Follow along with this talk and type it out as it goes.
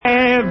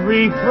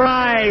every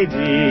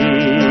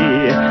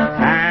Friday.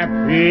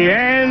 Happy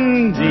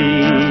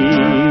endings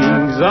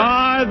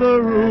are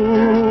the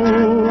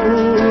rule.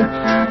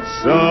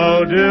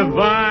 So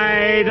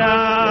divide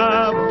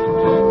up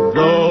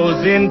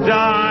those in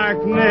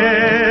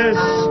darkness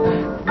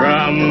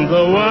from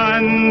the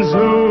ones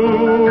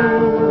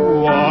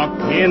who walk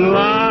in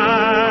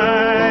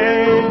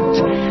light.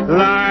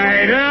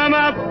 Light 'em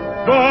up,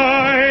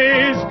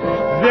 boys,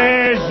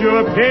 there's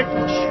your picture.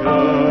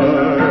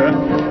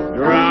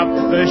 Drop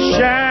the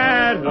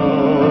shadows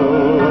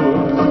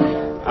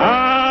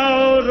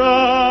out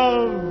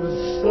of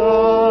sight.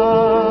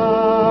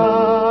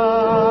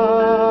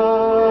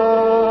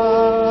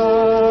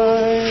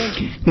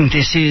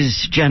 This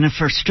is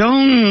Jennifer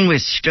Stone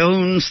with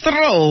Stone's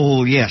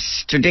Throw.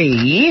 Yes,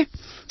 today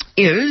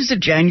is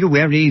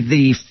January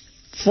the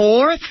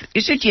 4th.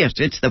 Is it? Yes,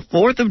 it's the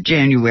 4th of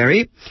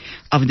January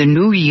of the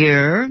new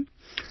year,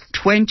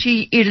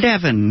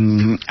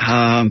 2011.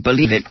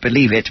 Believe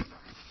it.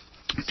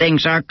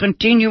 Things are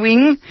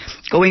continuing,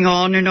 going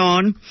on and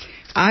on.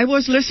 I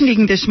was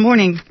listening this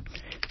morning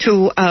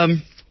to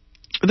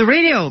the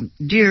radio.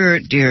 Dear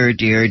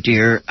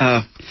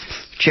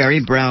Jerry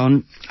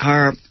Brown,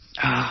 our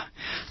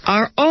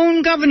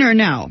own governor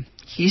now.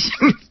 He's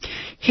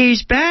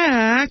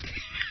back.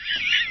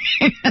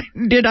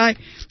 Did I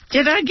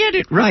get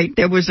it right?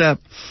 There was a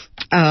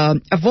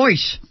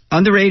voice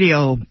on the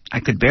radio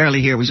I could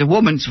barely hear. It was a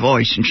woman's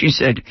voice, and she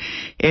said,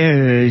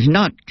 "He's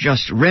not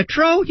just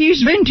retro,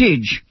 he's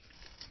vintage."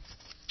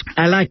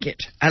 I like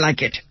it.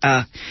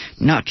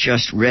 Not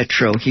just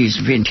retro, he's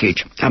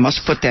vintage. I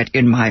must put that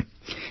in my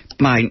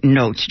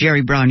notes.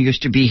 Jerry Brown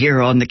used to be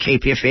here on the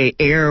KPFA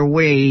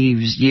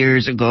airwaves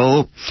years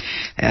ago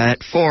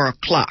at 4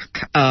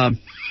 o'clock.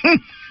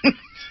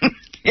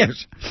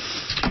 Yes.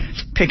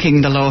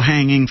 Picking the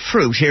low-hanging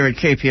fruit here at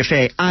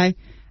KPFA.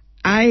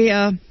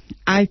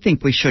 I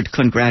think we should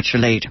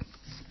congratulate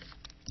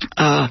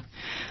the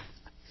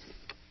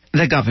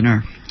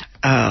governor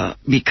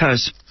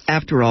because,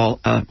 after all,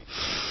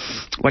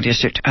 what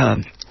is it?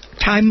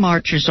 Time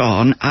marches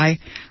on. I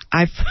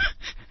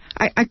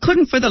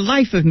couldn't for the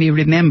life of me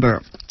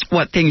remember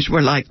what things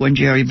were like when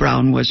Jerry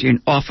Brown was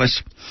in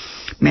office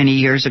many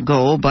years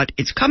ago, but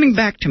it's coming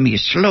back to me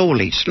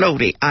slowly.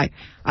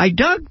 I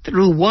dug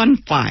through one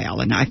file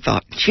and I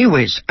thought, gee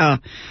whiz,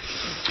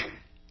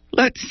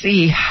 let's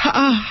see.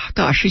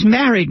 Gosh, he's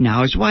married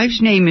now. His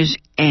wife's name is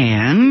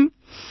Anne.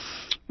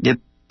 The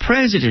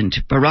President,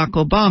 Barack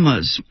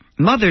Obama's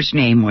mother's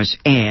name was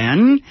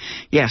Anne.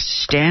 Yes,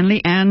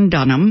 Stanley Ann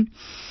Dunham.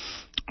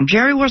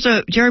 Jerry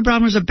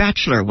Brown was a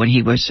bachelor when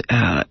he was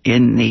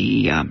in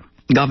the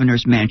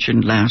governor's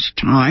mansion last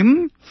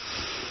time.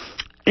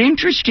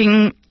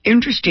 Interesting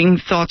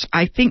thoughts.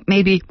 I think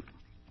maybe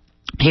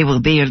he will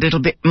be a little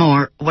bit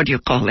more, what do you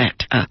call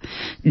that,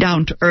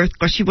 down to earth. Of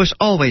course, he was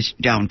always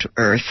down to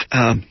earth.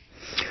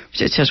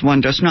 It says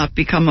one does not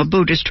become a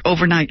Buddhist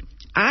overnight.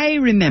 I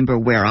remember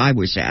where I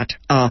was at.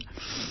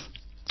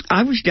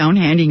 I was down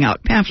handing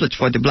out pamphlets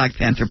for the Black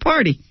Panther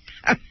Party.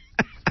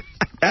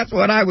 That's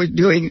what I was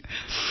doing.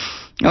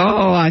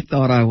 Oh, I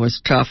thought I was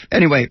tough.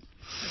 Anyway,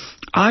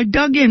 I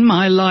dug in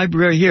my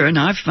library here and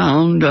I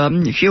found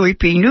Huey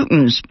P.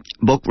 Newton's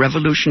book,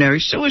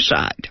 Revolutionary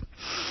Suicide.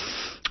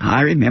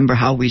 I remember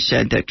how we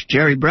said that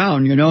Jerry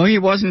Brown, he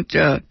wasn't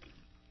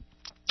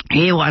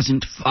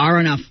far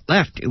enough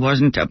left. He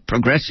wasn't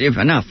progressive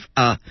enough.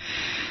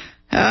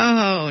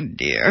 Oh,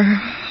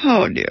 dear.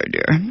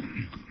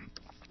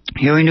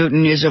 Huey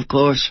Newton is, of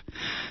course,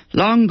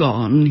 long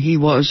gone. He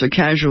was a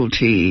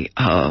casualty.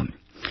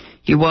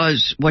 He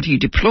was what he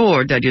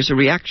deplored, that is, a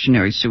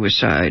reactionary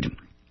suicide.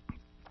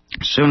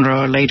 Sooner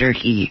or later,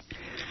 he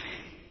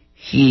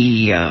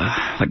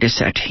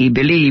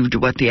believed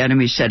what the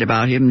enemy said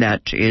about him,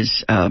 that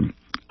is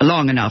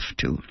long enough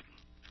to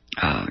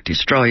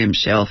destroy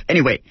himself.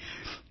 Anyway,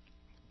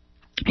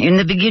 in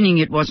the beginning,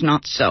 it was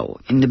not so.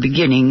 In the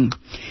beginning,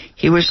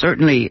 he was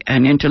certainly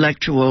an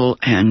intellectual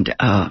and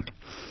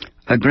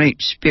a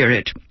great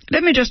spirit.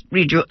 Let me just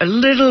read you a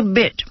little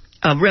bit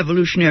of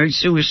Revolutionary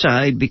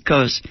Suicide,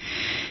 because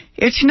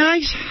it's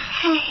nice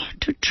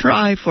to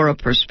try for a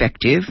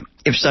perspective,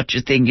 if such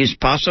a thing is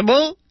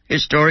possible,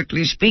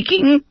 historically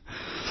speaking.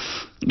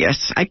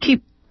 Yes, I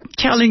keep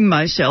telling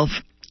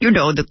myself,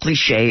 the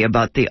cliche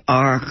about the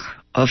arc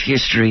of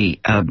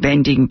history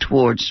bending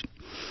towards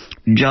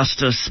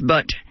justice,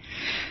 but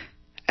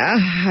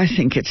I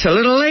think it's a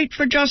little late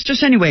for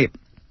justice anyway.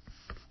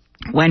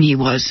 When he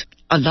was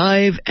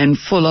alive and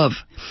full of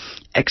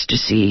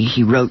ecstasy,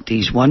 he wrote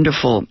these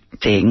wonderful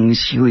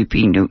things. Huey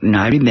P. Newton,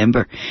 I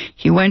remember.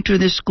 He went to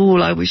the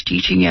school I was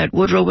teaching at,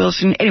 Woodrow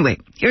Wilson. Anyway,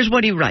 here's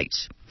what he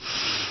writes.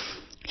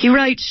 He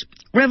writes,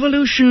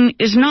 "Revolution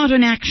is not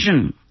an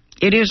action.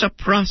 It is a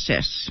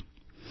process.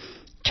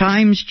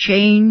 Times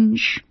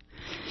change.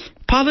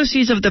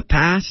 Policies of the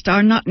past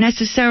are not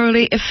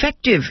necessarily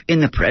effective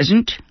in the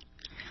present."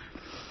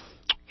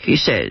 He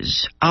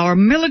says, "Our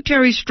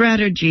military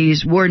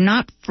strategies were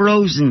not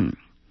frozen.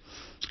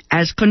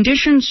 As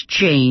conditions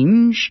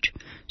changed,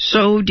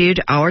 so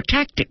did our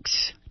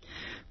tactics.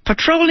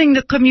 Patrolling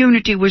the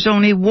community was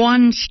only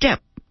one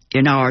step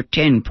in our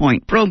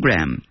 10-point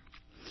program.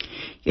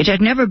 It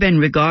had never been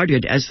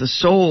regarded as the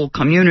sole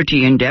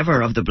community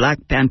endeavor of the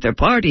Black Panther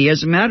Party.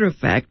 As a matter of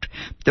fact,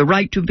 the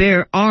right to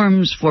bear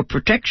arms for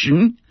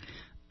protection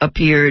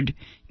appeared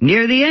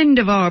near the end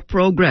of our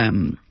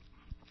program.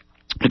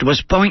 It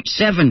was point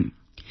 7.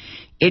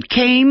 It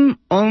came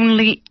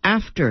only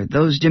after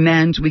those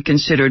demands we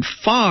considered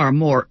far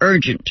more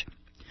urgent: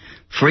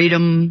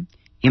 freedom,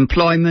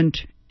 employment,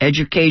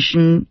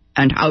 education,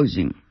 and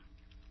housing.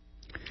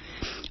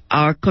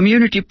 Our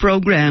community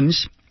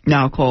programs,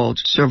 now called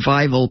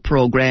survival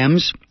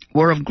programs,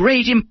 were of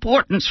great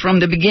importance from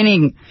the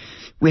beginning.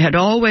 We had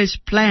always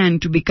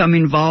planned to become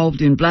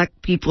involved in black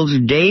people's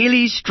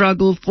daily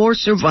struggle for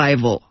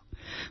survival.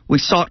 We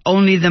sought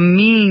only the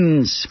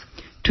means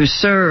to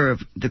serve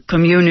the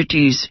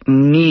community's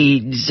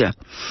needs.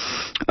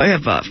 I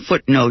have a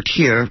footnote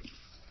here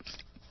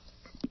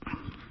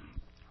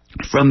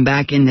from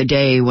back in the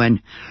day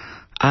when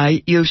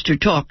I used to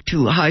talk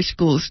to high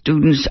school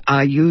students.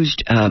 I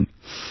used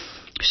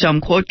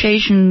some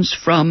quotations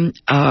from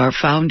our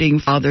founding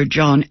father,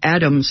 John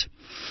Adams.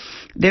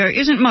 There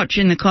isn't much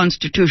in the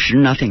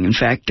Constitution, nothing, in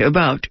fact,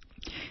 about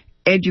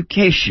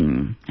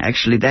education.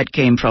 Actually, that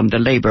came from the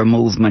labor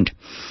movement.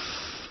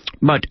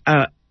 But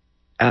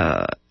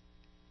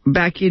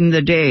back in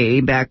the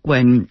day, back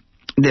when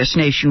this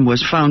nation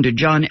was founded,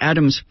 John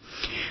Adams,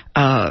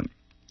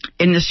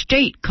 in the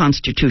state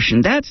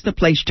constitution, that's the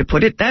place to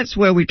put it. That's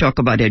where we talk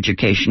about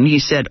education. He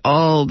said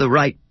all the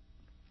right,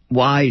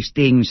 wise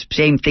things,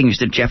 same things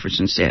that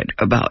Jefferson said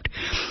about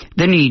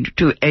the need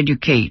to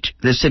educate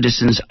the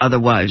citizens.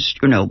 Otherwise,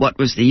 what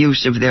was the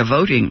use of their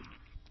voting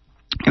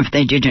if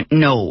they didn't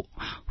know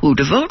who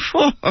to vote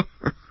for?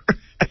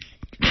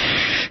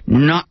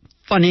 Not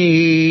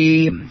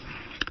funny.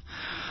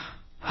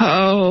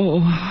 Oh,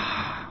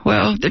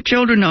 well, the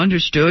children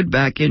understood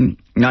back in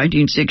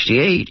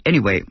 1968.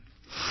 Anyway,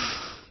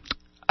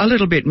 a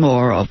little bit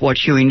more of what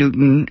Huey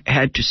Newton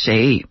had to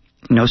say.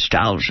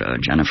 Nostalgia,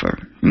 Jennifer.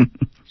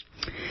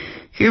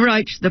 He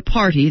writes, the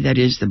party, that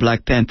is the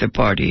Black Panther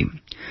Party,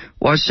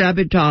 was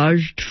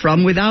sabotaged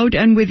from without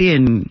and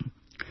within.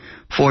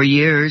 For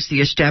years,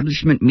 the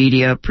establishment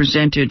media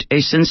presented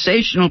a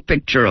sensational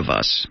picture of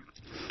us,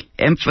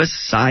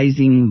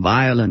 emphasizing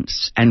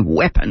violence and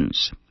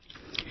weapons.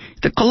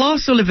 The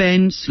colossal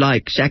events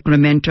like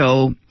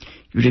Sacramento,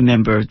 you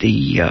remember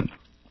the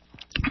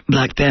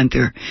Black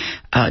Panther,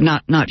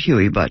 not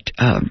Huey, but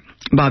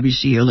Bobby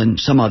Seale and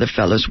some other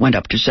fellas went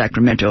up to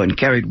Sacramento and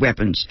carried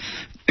weapons.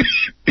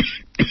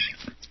 A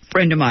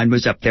friend of mine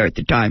was up there at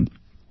the time.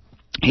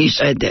 He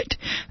said that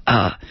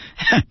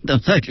the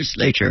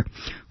legislature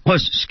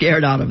was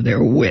scared out of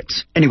their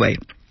wits. Anyway,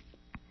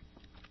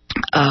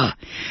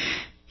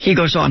 he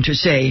goes on to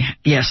say,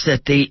 yes,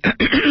 that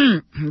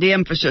the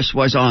emphasis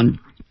was on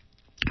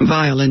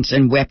violence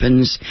and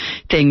weapons,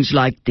 things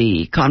like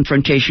the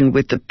confrontation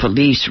with the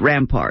police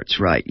ramparts,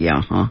 right?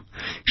 Yeah, huh?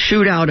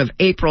 Shootout of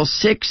April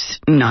 6th,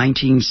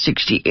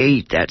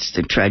 1968. That's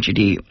the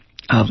tragedy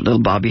of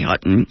little Bobby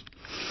Hutton.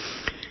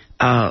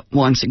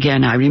 Once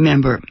again, I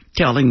remember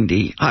telling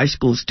the high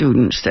school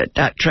students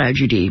that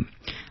tragedy,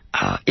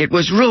 it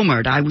was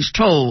rumored, I was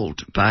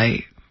told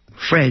by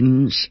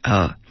friends,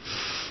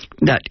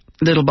 that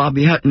little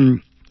Bobby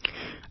Hutton,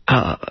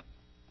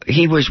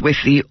 he was with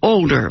the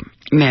older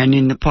men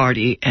in the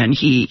party, and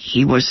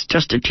he was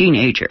just a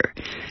teenager.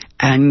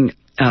 And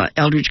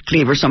Eldridge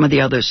Cleaver, some of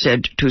the others,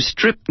 said to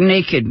strip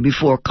naked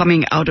before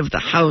coming out of the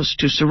house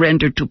to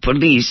surrender to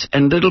police.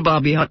 And little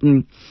Bobby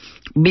Hutton,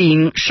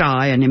 being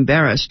shy and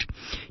embarrassed,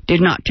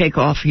 did not take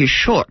off his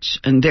shorts.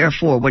 And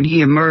therefore, when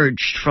he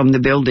emerged from the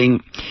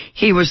building,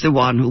 he was the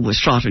one who was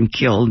shot and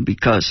killed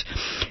because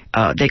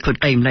they could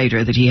claim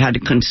later that he had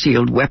a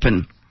concealed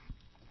weapon.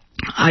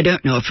 I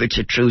don't know if it's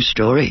a true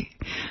story.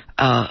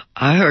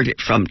 I heard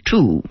it from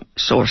 2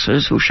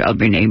 sources who shall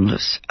be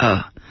nameless.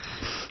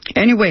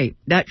 Anyway,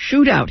 that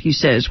shootout, he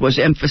says, was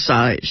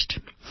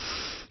emphasized.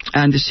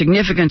 And the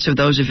significance of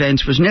those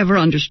events was never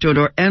understood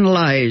or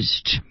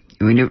analyzed.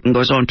 Huey Newton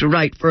goes on to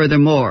write,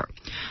 furthermore,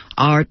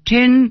 our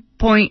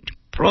 10-point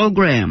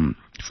program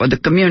for the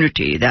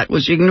community, that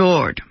was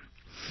ignored.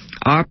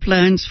 Our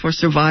plans for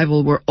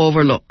survival were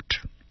overlooked.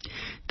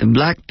 The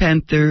Black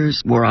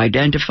Panthers were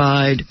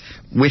identified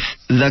with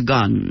the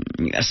gun.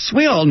 Yes,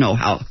 we all know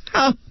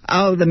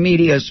how the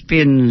media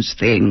spins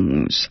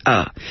things.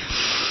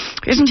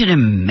 Isn't it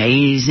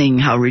amazing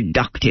how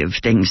reductive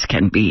things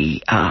can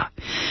be?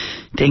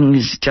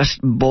 Things just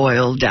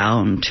boil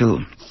down to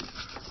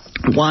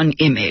one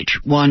image,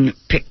 one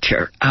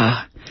picture.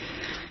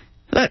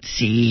 Let's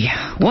see.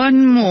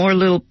 One more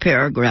little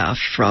paragraph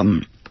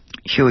from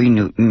Huey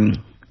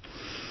Newton.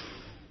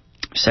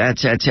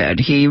 Sad.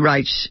 He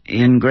writes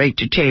in great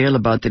detail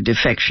about the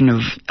defection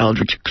of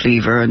Eldridge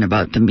Cleaver and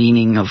about the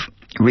meaning of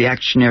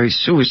reactionary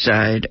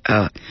suicide.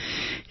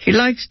 He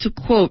likes to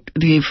quote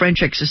the French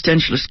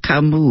existentialist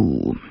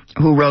Camus,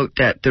 who wrote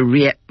that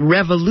the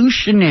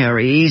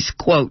revolutionaries,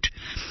 quote,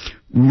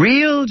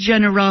 real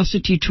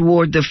generosity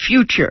toward the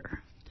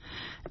future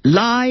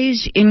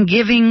lies in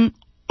giving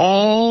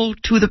all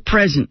to the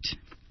present.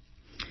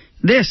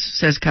 This,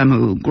 says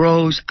Camus,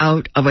 grows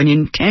out of an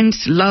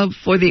intense love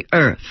for the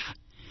earth,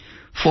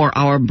 for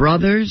our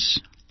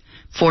brothers,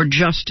 for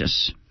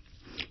justice.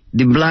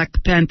 The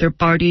Black Panther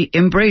Party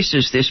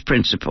embraces this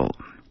principle.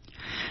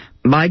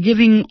 By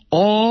giving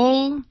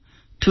all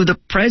to the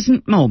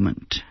present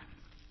moment,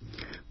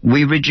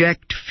 we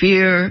reject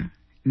fear,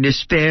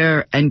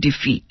 despair, and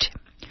defeat.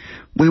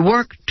 We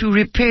work to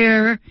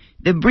repair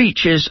the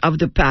breaches of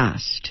the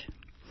past.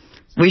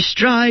 We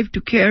strive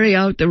to carry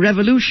out the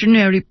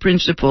revolutionary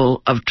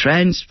principle of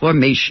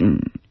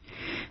transformation.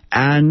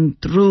 And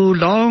through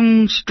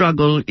long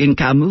struggle, in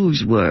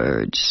Camus'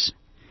 words,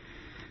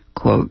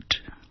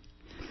 quote,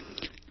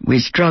 we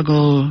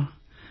struggle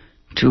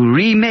to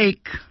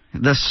remake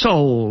the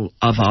soul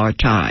of our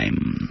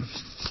time.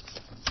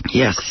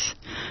 Yes,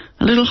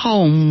 a little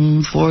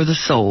home for the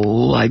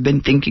soul. I've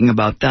been thinking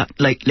about that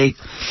lately.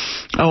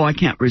 Oh, I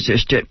can't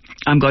resist it.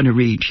 I'm going to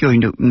read Huey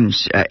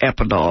Newton's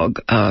epilogue.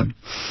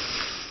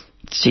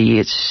 See,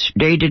 it's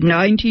dated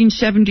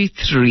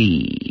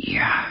 1973.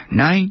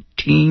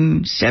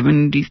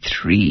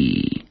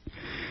 1973.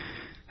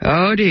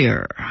 Oh,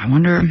 dear. I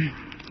wonder...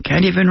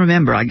 Can't even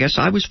remember. I guess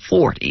I was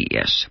 40,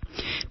 yes.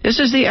 This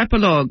is the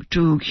epilogue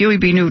to Huey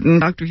B. Newton,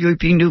 Dr. Huey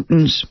P.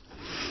 Newton's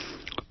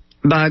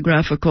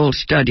biographical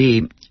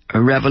study,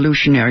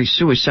 Revolutionary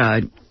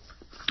Suicide.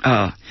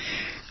 I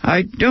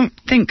don't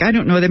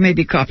know, there may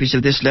be copies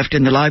of this left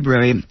in the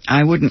library.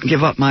 I wouldn't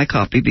give up my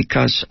copy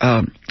because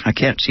I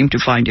can't seem to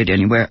find it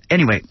anywhere.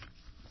 Anyway,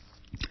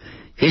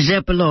 his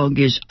epilogue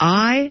is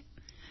I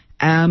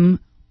Am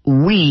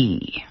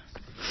We.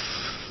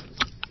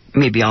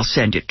 Maybe I'll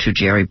send it to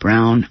Jerry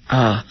Brown.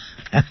 I'm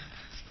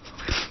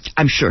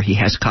sure he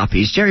has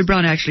copies. Jerry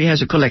Brown actually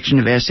has a collection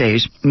of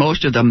essays.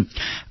 Most of them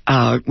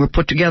were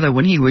put together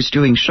when he was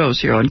doing shows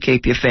here on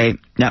KPFA.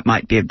 That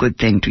might be a good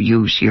thing to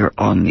use here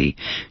on the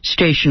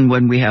station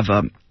when we have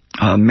a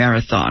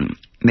marathon.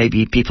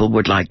 Maybe people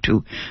would like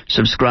to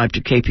subscribe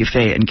to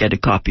KPFA and get a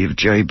copy of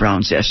Jerry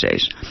Brown's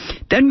essays.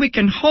 Then we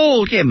can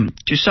hold him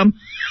to some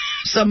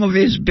of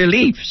his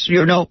beliefs,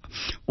 you know.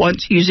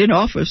 Once he's in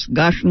office,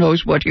 gosh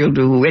knows what he'll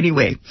do.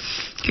 Anyway,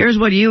 here's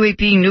what Huey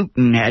P.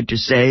 Newton had to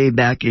say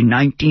back in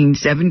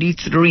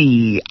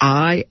 1973.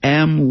 I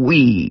am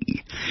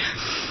we.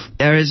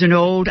 There is an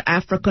old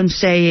African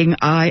saying,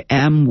 I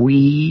am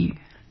we.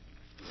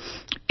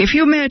 If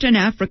you met an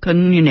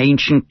African in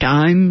ancient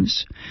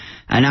times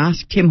and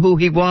asked him who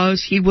he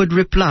was, he would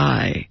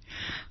reply,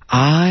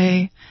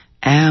 I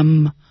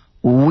am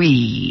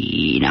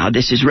we. Now,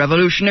 this is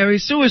revolutionary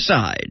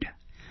suicide.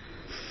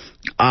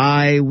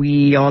 I,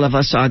 we, all of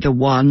us are the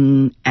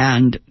one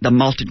and the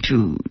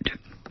multitude.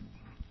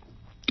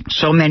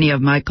 So many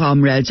of my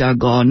comrades are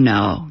gone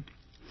now.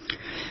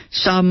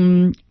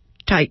 Some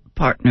tight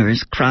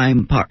partners,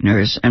 crime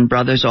partners, and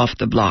brothers off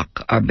the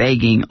block are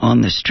begging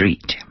on the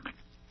street.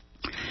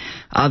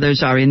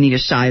 Others are in the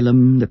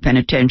asylum, the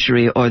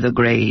penitentiary, or the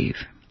grave.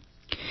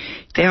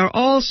 They are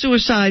all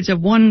suicides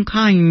of one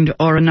kind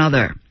or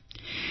another.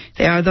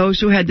 They are those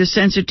who had the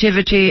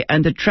sensitivity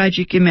and the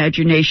tragic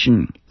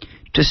imagination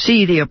to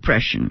see the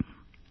oppression.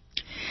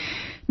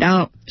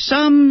 Now,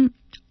 some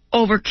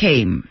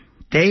overcame.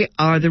 They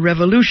are the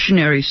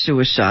revolutionary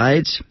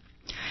suicides.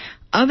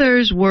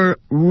 Others were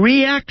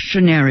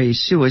reactionary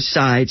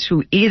suicides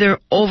who either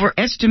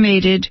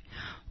overestimated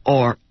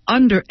or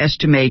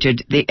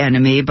underestimated the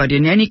enemy, but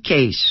in any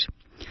case,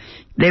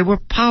 they were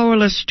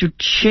powerless to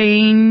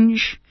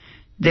change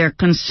their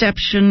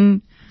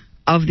conception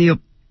of the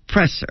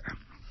oppressor.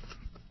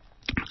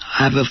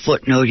 I have a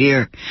footnote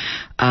here.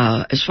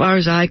 As far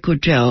as I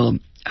could tell,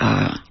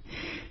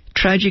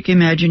 tragic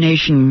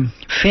imagination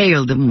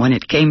failed them when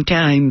it came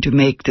time to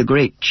make the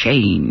great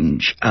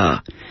change.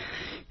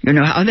 You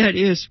know how that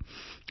is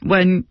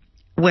when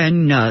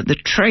the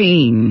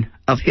train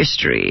of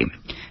history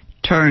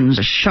turns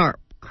a sharp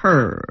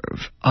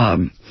curve.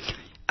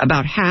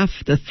 About half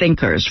the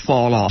thinkers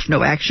fall off.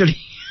 No, actually,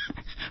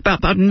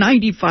 about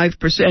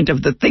 95%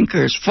 of the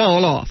thinkers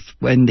fall off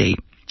when the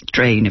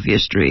train of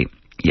history,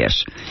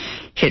 yes,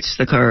 hits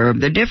the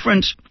curve. The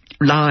difference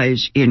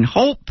lies in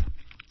hope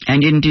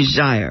and in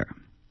desire.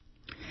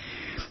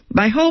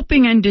 By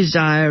hoping and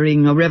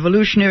desiring, a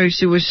revolutionary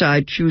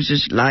suicide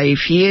chooses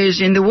life. He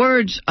is, in the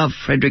words of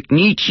Friedrich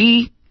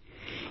Nietzsche,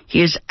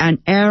 he is an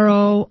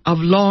arrow of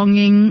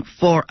longing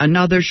for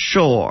another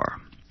shore.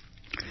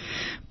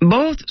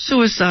 Both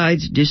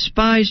suicides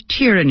despise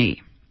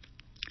tyranny,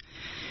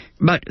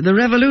 but the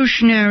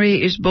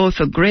revolutionary is both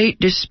a great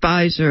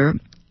despiser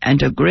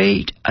and a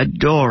great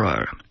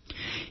adorer.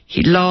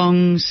 He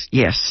longs,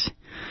 yes,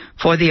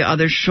 for the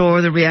other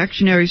shore. The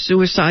reactionary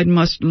suicide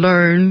must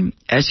learn,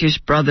 as his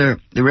brother,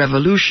 the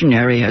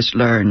revolutionary, has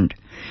learned,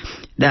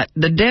 that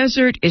the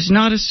desert is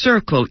not a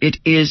circle, it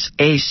is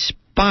a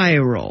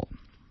spiral.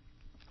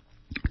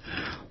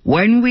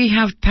 When we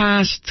have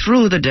passed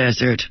through the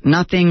desert,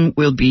 nothing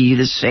will be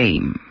the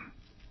same.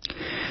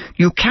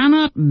 You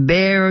cannot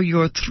bare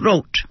your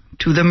throat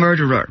to the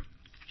murderer.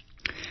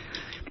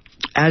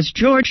 As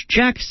George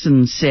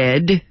Jackson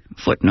said,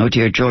 footnote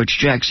here, George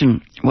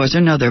Jackson was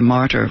another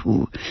martyr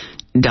who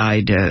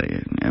died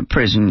in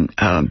prison.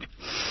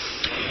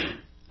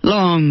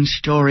 Long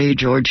story,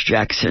 George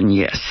Jackson,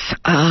 yes.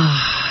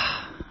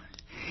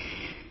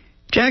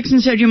 Jackson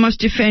said you must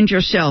defend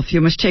yourself.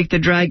 You must take the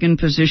dragon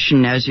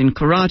position, as in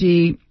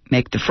karate,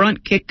 make the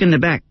front kick and the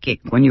back kick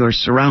when you are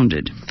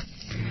surrounded.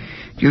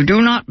 You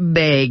do not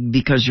beg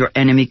because your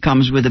enemy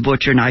comes with a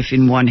butcher knife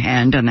in one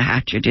hand and the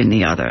hatchet in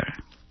the other.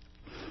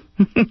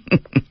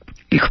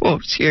 He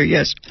quotes here,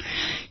 yes,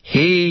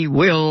 he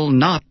will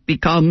not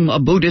become a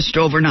Buddhist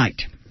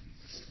overnight.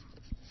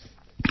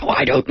 Oh,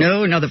 I don't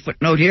know. Another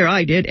footnote here.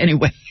 I did.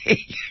 Anyway.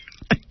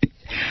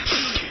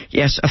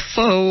 Yes, a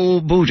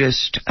faux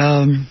Buddhist.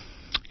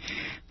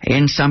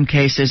 In some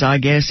cases, I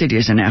guess it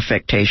is an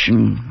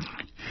affectation.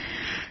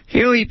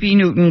 Huey P.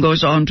 Newton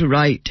goes on to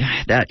write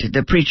that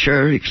the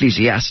preacher,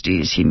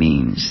 Ecclesiastes, he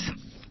means.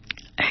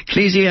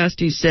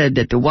 Ecclesiastes said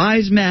that the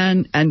wise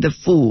man and the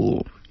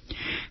fool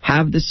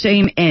have the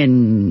same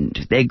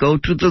end. They go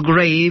to the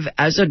grave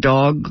as a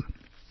dog.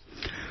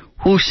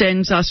 Who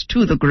sends us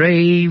to the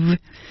grave?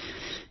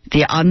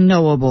 The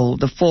unknowable,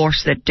 the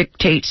force that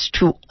dictates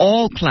to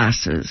all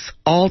classes,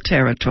 all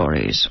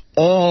territories,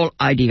 all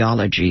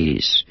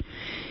ideologies.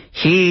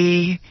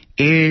 He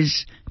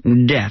is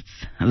death,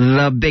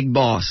 the big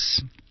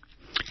boss.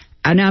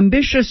 An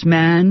ambitious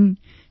man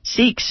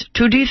seeks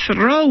to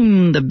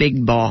dethrone the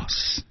big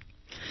boss,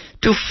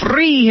 to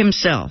free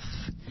himself,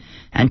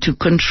 and to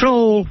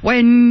control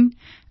when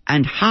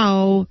and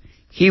how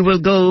he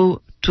will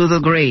go to the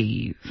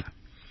grave.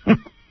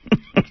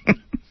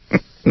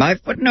 My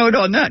footnote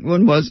on that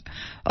one was,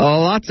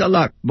 lots of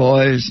luck,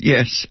 boys.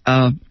 Yes.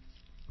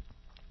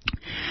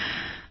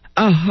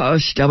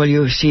 As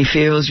W.C.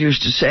 Fields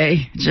used to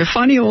say, it's a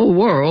funny old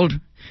world.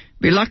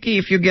 Be lucky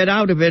if you get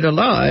out of it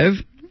alive.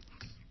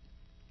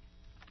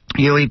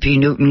 Huey P.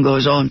 Newton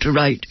goes on to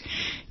write,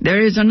 there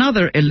is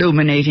another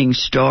illuminating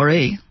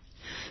story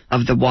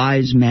of the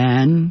wise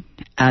man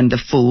and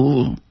the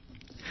fool,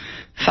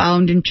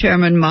 found in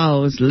Chairman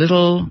Mao's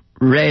little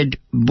red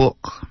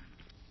book.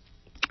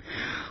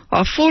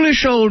 A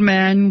foolish old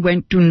man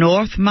went to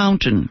North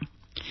Mountain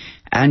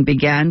and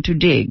began to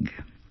dig.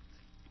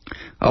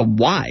 A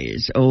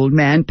wise old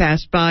man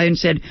passed by and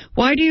said,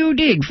 why do you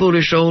dig,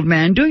 foolish old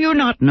man? Do you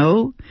not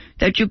know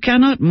that you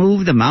cannot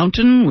move the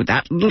mountain with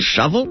that little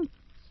shovel?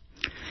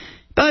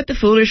 But the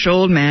foolish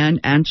old man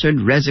answered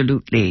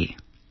resolutely,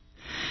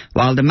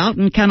 while the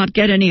mountain cannot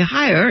get any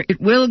higher, it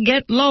will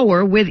get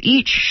lower with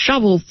each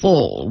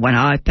shovelful. When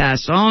I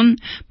pass on,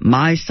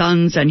 my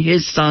sons and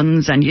his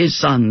sons and his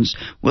sons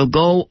will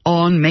go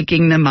on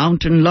making the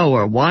mountain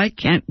lower. Why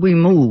can't we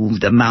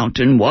move the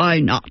mountain? Why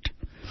not?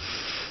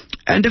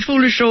 And the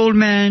foolish old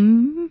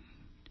man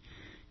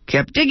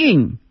kept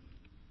digging.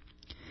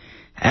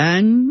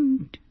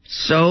 And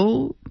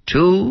so,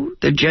 too,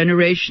 the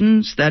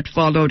generations that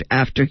followed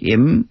after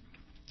him,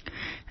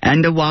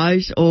 and the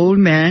wise old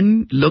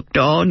man looked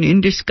on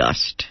in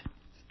disgust.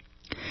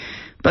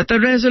 But the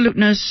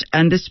resoluteness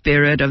and the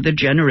spirit of the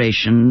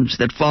generations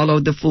that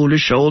followed the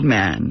foolish old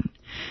man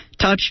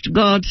touched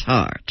God's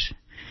heart,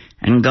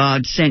 and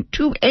God sent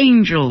 2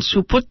 angels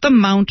who put the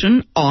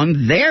mountain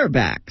on their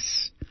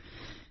backs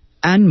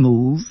and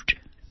moved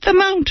the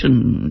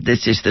mountain.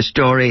 This is the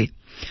story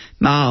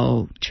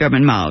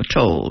Chairman Mao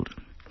told.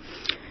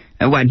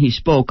 And when he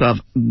spoke of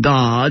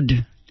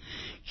God,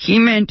 he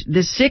meant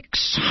the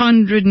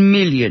 600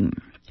 million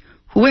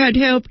who had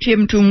helped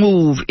him to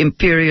move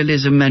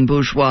imperialism and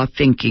bourgeois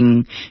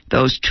thinking,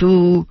 those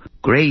 2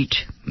 great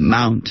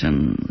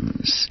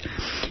mountains.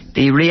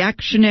 The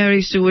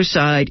reactionary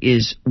suicide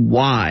is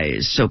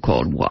wise,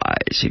 so-called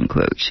wise, in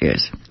quotes,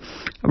 yes.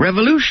 A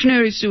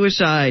revolutionary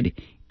suicide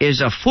is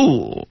a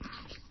fool.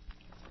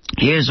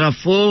 He is a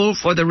fool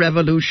for the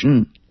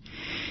revolution,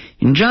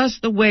 in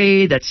just the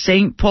way that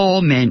St.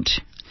 Paul meant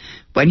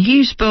when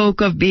he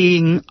spoke of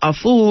being a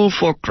fool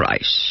for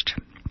Christ.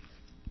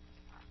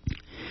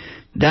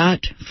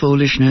 That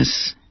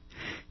foolishness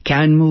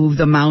can move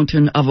the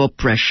mountain of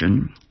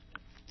oppression.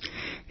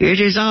 It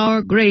is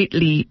our great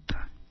leap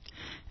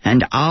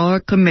and our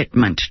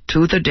commitment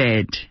to the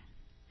dead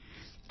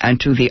and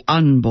to the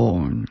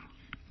unborn.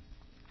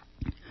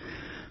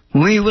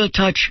 We will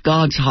touch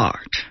God's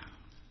heart.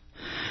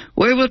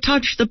 We will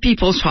touch the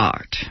people's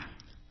heart.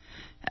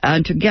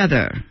 And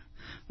together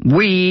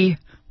we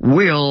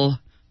will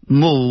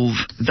move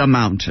the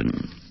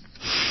mountain.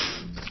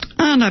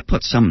 And I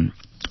put some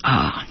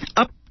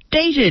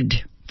updated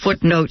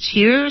footnotes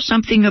here,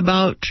 something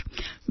about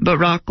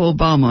Barack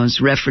Obama's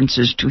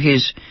references to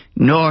his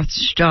North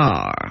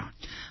Star,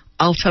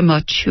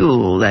 Ultima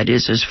Thule, that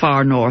is as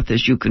far north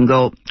as you can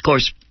go. Of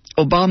course,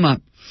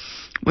 Obama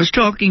was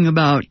talking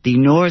about the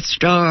North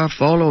Star,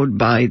 followed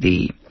by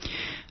the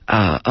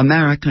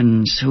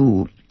Americans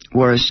who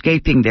were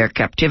escaping their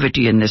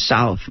captivity in the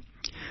South,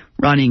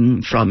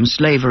 running from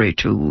slavery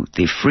to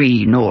the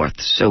free North,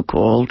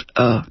 so-called.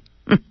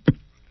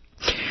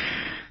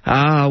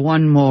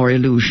 One more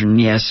illusion.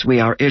 Yes, we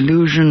are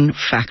illusion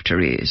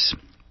factories.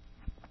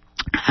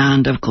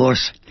 And, of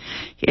course,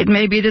 it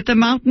may be that the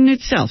mountain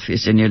itself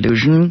is an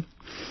illusion.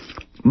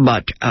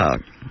 But,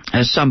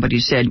 as somebody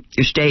said,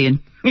 you stay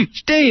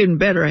in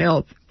better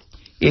health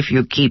if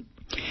you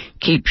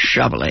keep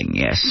shoveling.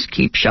 Yes,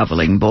 keep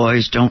shoveling,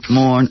 boys. Don't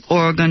mourn.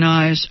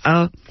 Organize.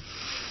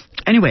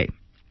 Anyway,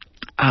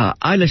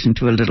 I listened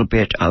to a little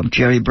bit of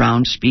Jerry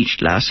Brown's speech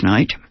last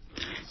night.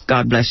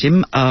 God bless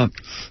him.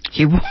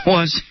 He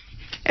was...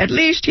 At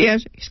least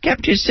he's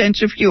kept his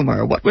sense of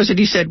humor. What was it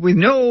he said? With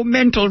no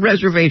mental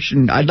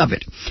reservation. I love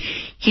it.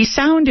 It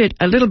sounded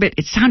a little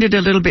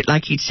bit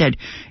like he'd said,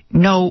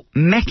 no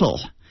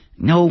metal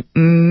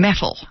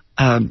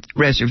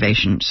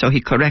reservation. So he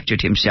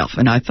corrected himself.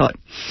 And I thought,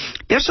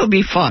 this will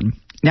be fun.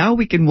 Now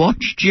we can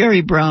watch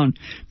Jerry Brown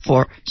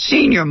for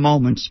senior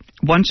moments.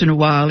 Once in a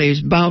while, he's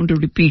bound to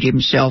repeat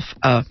himself.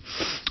 And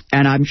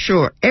I'm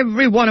sure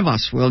every one of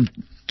us will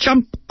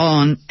jump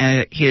on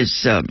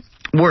his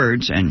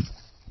words and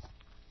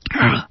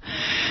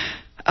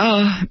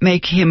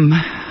make him,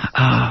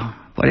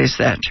 what is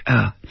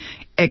that?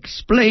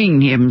 Explain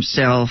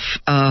himself.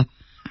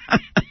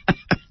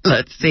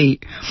 Let's see.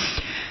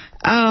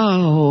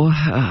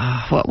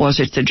 What was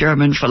it the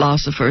German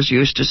philosophers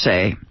used to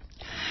say?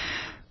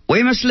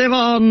 We must live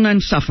on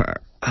and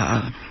suffer.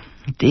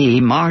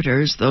 The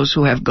martyrs, those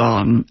who have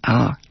gone,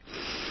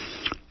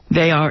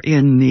 they are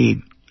in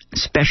the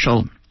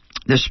special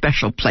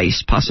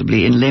place,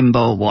 possibly in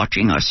limbo,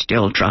 watching us,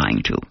 still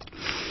trying to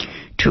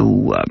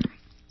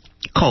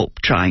cope,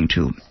 trying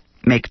to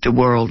make the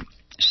world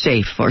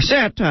safe for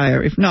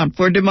satire, if not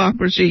for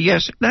democracy.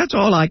 Yes, that's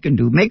all I can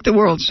do. Make the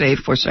world safe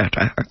for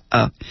satire.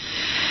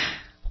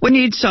 We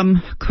need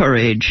some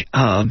courage.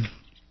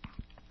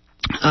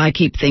 I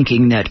keep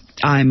thinking that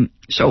I'm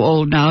so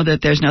old now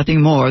that there's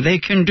nothing more they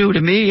can do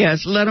to me.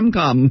 Yes, let them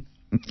come.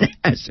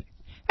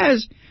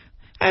 as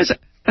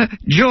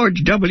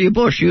George W.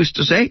 Bush used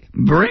to say,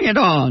 bring it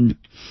on.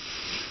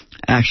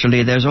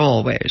 Actually, there's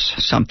always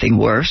something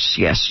worse.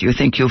 Yes, you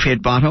think you've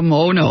hit bottom.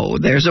 Oh, no.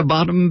 There's a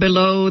bottom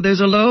below.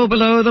 There's a low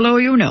below the low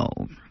you know.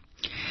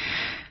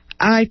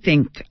 I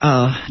think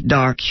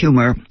dark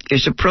humor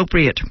is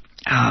appropriate.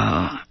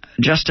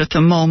 Just at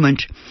the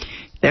moment,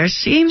 there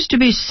seems to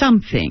be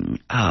something,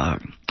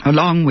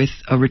 along with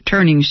a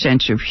returning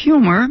sense of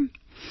humor,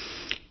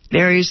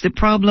 there is the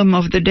problem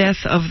of the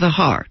death of the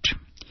heart.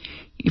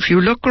 If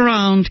you look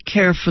around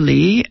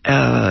carefully,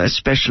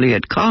 especially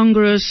at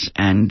Congress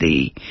and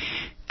the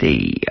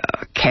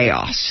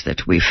chaos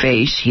that we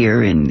face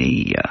here in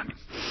the,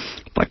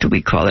 what do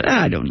we call it?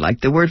 I don't like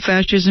the word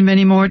fascism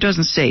anymore. It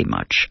doesn't say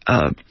much.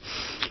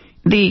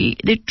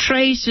 The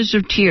traces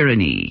of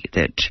tyranny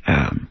that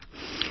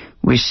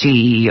we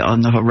see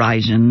on the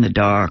horizon, the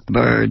dark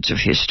birds of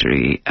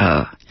history.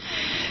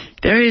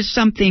 There is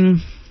something,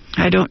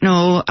 I don't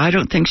know, I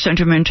don't think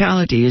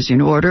sentimentality is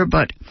in order,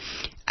 but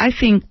I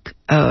think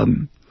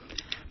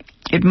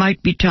it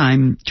might be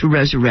time to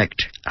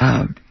resurrect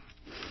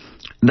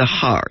the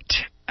heart.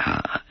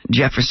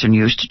 Jefferson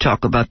used to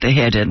talk about the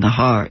head and the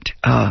heart.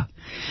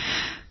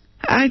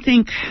 I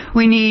think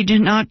we need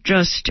not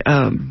just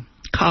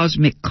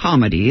cosmic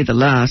comedy, the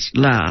last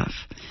laugh,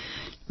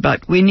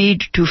 but we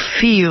need to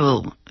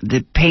feel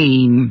the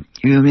pain.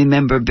 You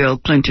remember Bill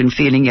Clinton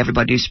feeling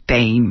everybody's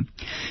pain.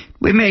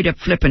 We made a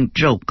flippant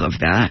joke of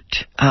that.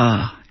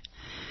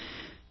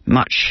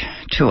 Much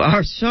to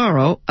our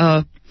sorrow.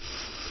 I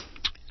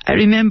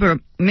remember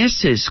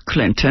Mrs.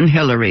 Clinton,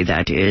 Hillary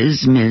that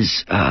is,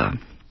 Ms.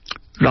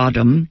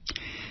 Rodham,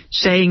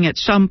 saying at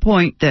some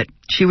point that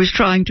she was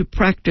trying to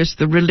practice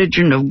the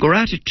religion of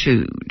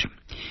gratitude.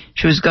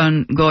 She was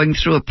going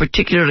through a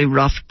particularly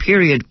rough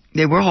period.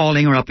 They were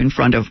hauling her up in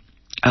front of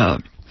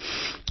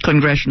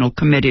congressional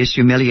committees,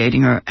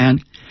 humiliating her,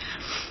 and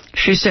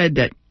she said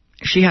that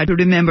she had to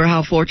remember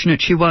how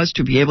fortunate she was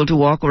to be able to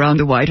walk around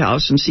the White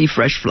House and see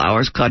fresh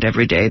flowers cut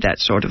every day, that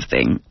sort of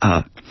thing.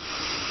 It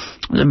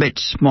was a bit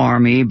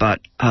smarmy, but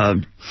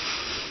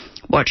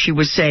what she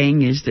was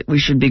saying is that we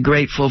should be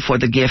grateful for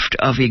the gift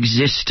of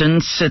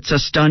existence. It's a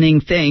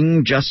stunning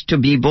thing just to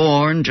be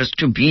born, just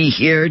to be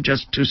here,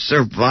 just to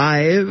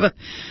survive.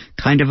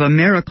 Kind of a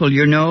miracle,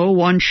 you know,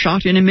 one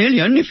shot in a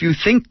million if you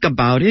think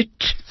about it.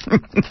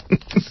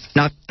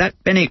 Not that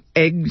many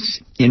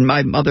eggs in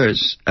my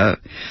mother's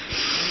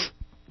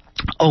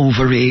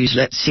ovaries.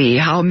 Let's see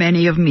how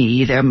many of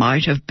me there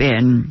might have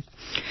been.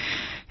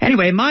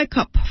 Anyway, my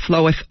cup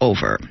floweth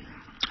over.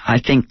 I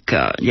think,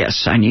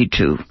 yes, I need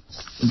to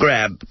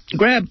grab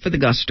for the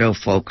gusto,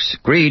 folks.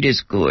 Greed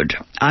is good.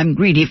 I'm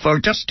greedy for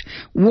just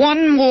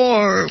one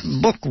more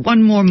book,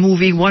 one more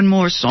movie, one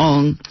more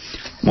song,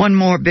 one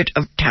more bit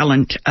of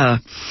talent. I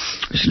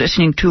was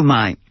listening to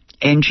my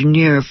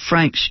engineer,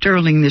 Frank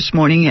Sterling, this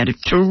morning. He had a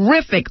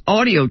terrific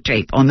audio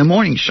tape on the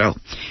morning show.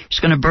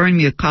 He's going to burn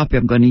me a copy.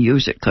 I'm going to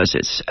use it because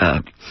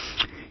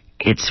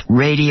it's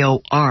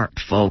radio art,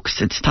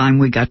 folks. It's time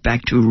we got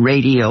back to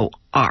radio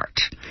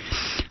art.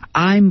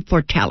 I'm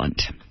for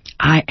talent.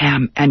 I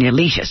am an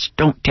elitist.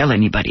 Don't tell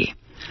anybody.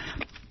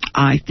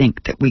 I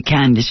think that we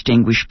can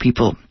distinguish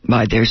people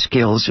by their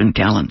skills and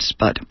talents,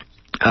 but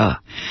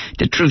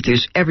The truth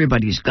is,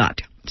 everybody's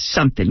got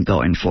something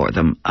going for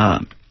them.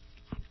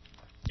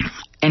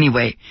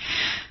 Anyway,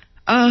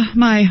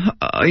 my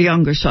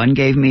younger son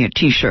gave me a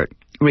T-shirt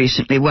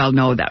recently. Well,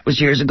 no, that was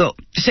years ago,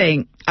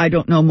 saying, I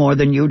don't know more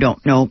than you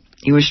don't know.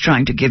 He was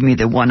trying to give me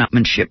the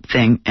one-upmanship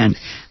thing, and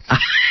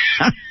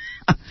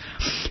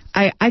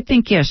I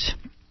think, yes,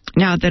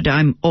 now that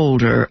I'm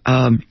older,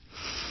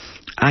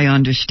 I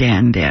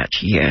understand that,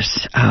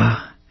 yes.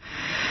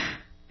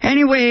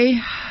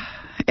 Anyway,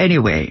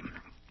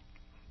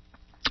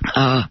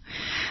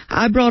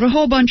 I brought a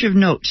whole bunch of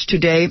notes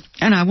today,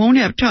 and I won't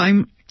have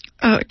time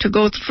to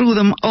go through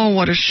them. Oh,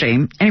 what a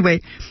shame.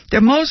 Anyway,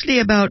 they're mostly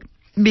about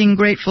being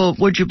grateful,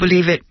 would you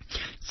believe it,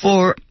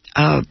 for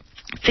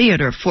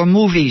theater, for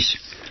movies,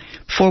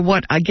 for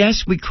what I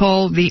guess we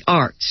call the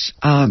arts.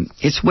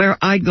 It's where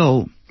I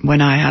go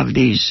when I have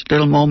these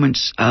little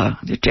moments,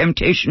 the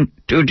temptation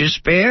to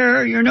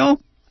despair, you know.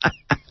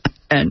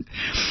 And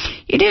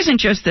it isn't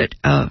just that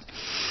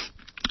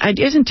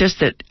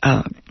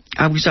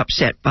I was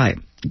upset by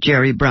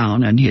Jerry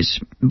Brown and his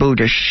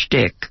Buddha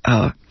shtick.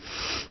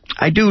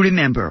 I do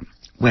remember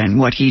when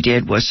what he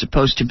did was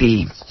supposed to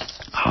be,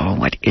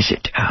 what is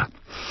it?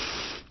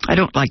 I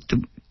don't like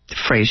the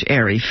phrase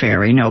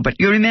airy-fairy, no, but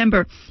you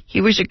remember he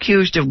was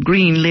accused of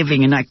green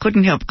living, and I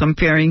couldn't help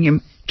comparing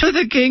him to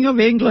the King of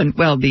England.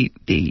 Well, the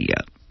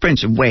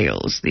Prince of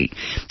Wales, the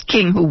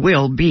king who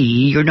will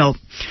be, you know.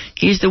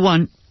 He's the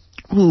one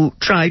who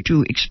tried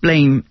to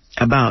explain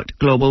about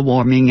global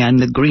warming and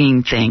the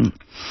green thing.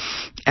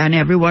 And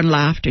everyone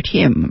laughed at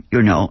him,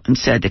 you know, and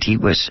said that he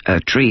was a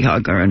tree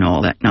hugger and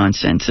all that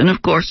nonsense. And,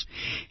 of course,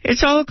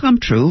 it's all come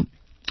true.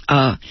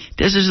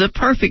 This is the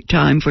perfect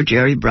time for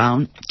Jerry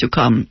Brown to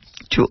come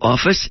to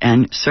office,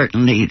 and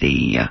certainly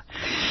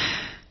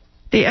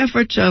the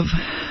efforts of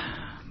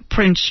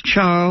Prince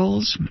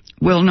Charles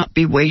will not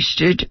be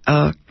wasted.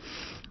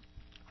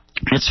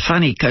 It's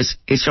funny because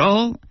it's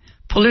all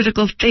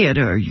political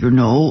theater, you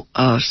know,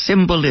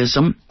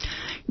 symbolism.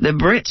 The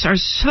Brits are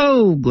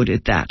so good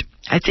at that.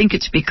 I think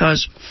it's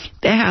because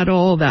they had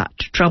all that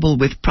trouble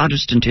with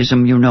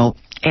Protestantism, you know.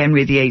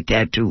 Henry VIII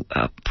had to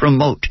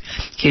promote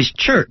his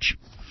church.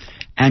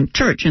 And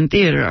church and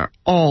theater are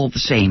all the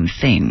same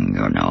thing,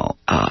 you know,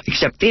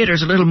 except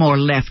theater's a little more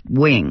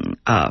left-wing.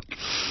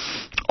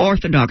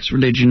 Orthodox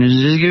religion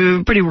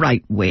is pretty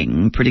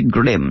right-wing, pretty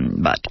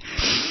grim, but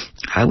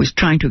I was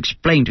trying to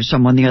explain to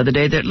someone the other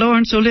day that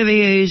Laurence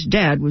Olivier's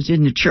dad was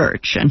in the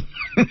church, and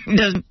it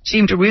doesn't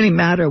seem to really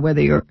matter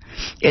whether you're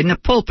in the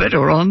pulpit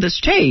or on the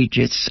stage.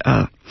 It's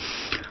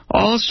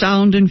all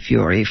sound and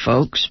fury,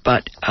 folks,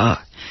 but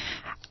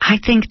I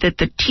think that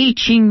the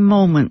teaching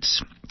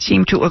moments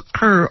seem to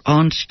occur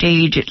on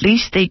stage. At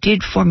least they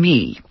did for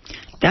me.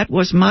 That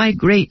was my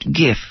great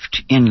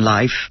gift in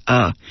life.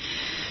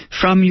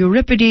 From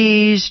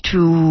Euripides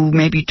to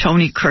maybe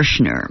Tony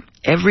Kirshner,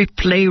 every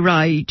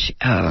playwright,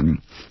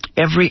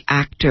 every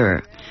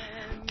actor,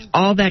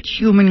 all that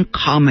human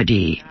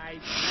comedy.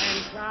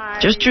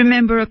 Just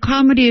remember, a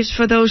comedy is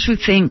for those who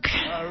think,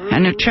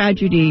 and a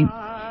tragedy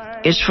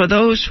is for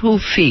those who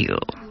feel.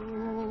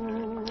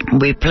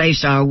 We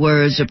place our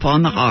words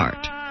upon the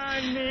heart.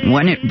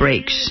 When it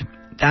breaks,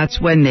 that's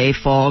when they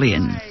fall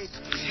in.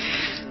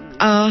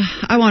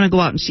 I want to go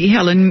out and see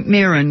Helen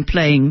Mirren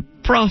playing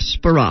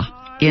Prospera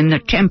in The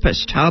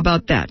Tempest. How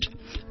about that?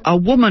 A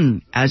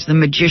woman as the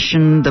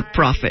magician, the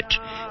prophet,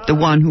 the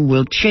one who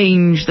will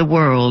change the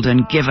world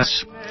and give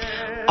us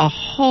a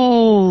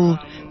whole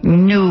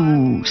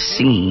new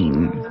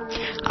scene.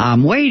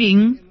 I'm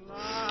waiting.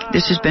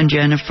 This has been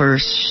Jennifer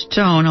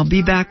Stone. I'll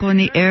be back on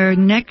the air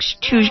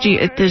next Tuesday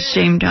at this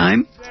same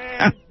time.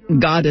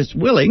 God is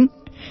willing.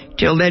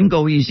 Till then,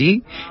 go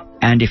easy.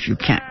 And if you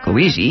can't go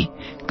easy,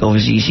 go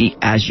as easy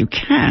as you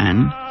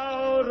can.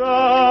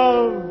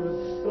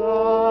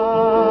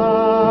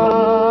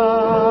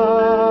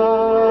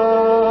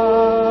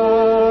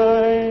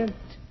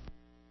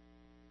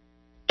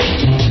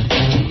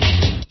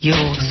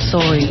 Yo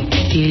soy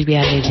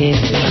Silvia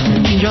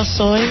Ledesma. Yo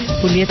soy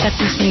Julieta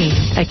Kuzmin,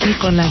 aquí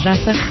con La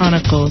Raza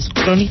Chronicles,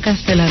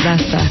 Crónicas de la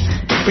Raza,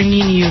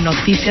 bringing you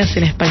noticias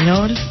en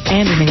español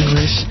and in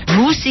English.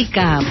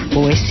 Música,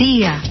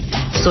 poesía.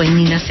 Soy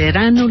Nina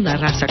Serrano, La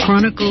Raza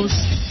Chronicles,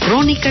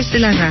 Crónicas de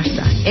la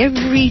Raza,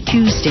 every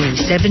Tuesday,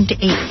 7 to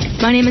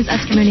 8. My name is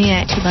Esther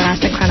Munier, La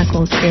Raza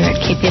Chronicles, here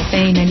at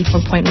KPFA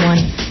 94.1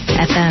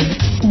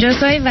 FM. Yo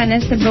soy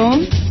Vanessa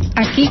Bohm,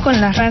 aquí con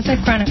La Raza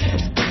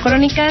Chronicles,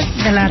 Crónicas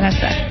de la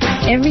Raza,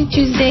 every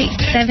Tuesday,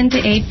 7 to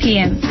 8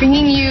 p.m.,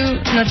 bringing you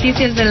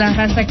noticias de la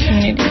raza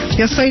community.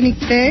 Yo soy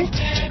Nicté,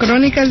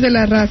 Crónicas de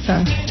la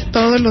Raza,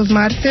 todos los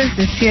martes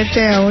de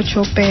 7 a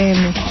 8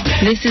 p.m.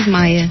 This is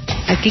Maya,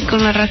 aquí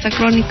con La Raza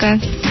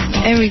Crónicas,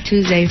 every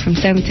Tuesday from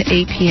 7 to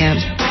 8 p.m.,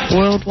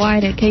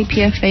 worldwide at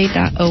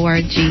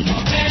kpfa.org,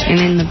 and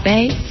in the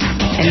Bay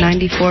at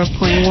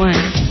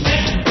 94.1.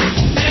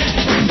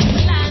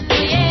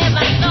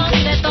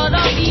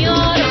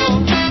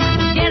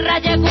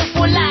 Llegó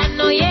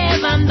fulano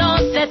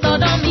llevándose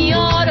todo mi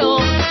oro,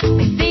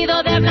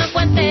 vestido de blanco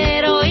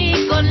entero.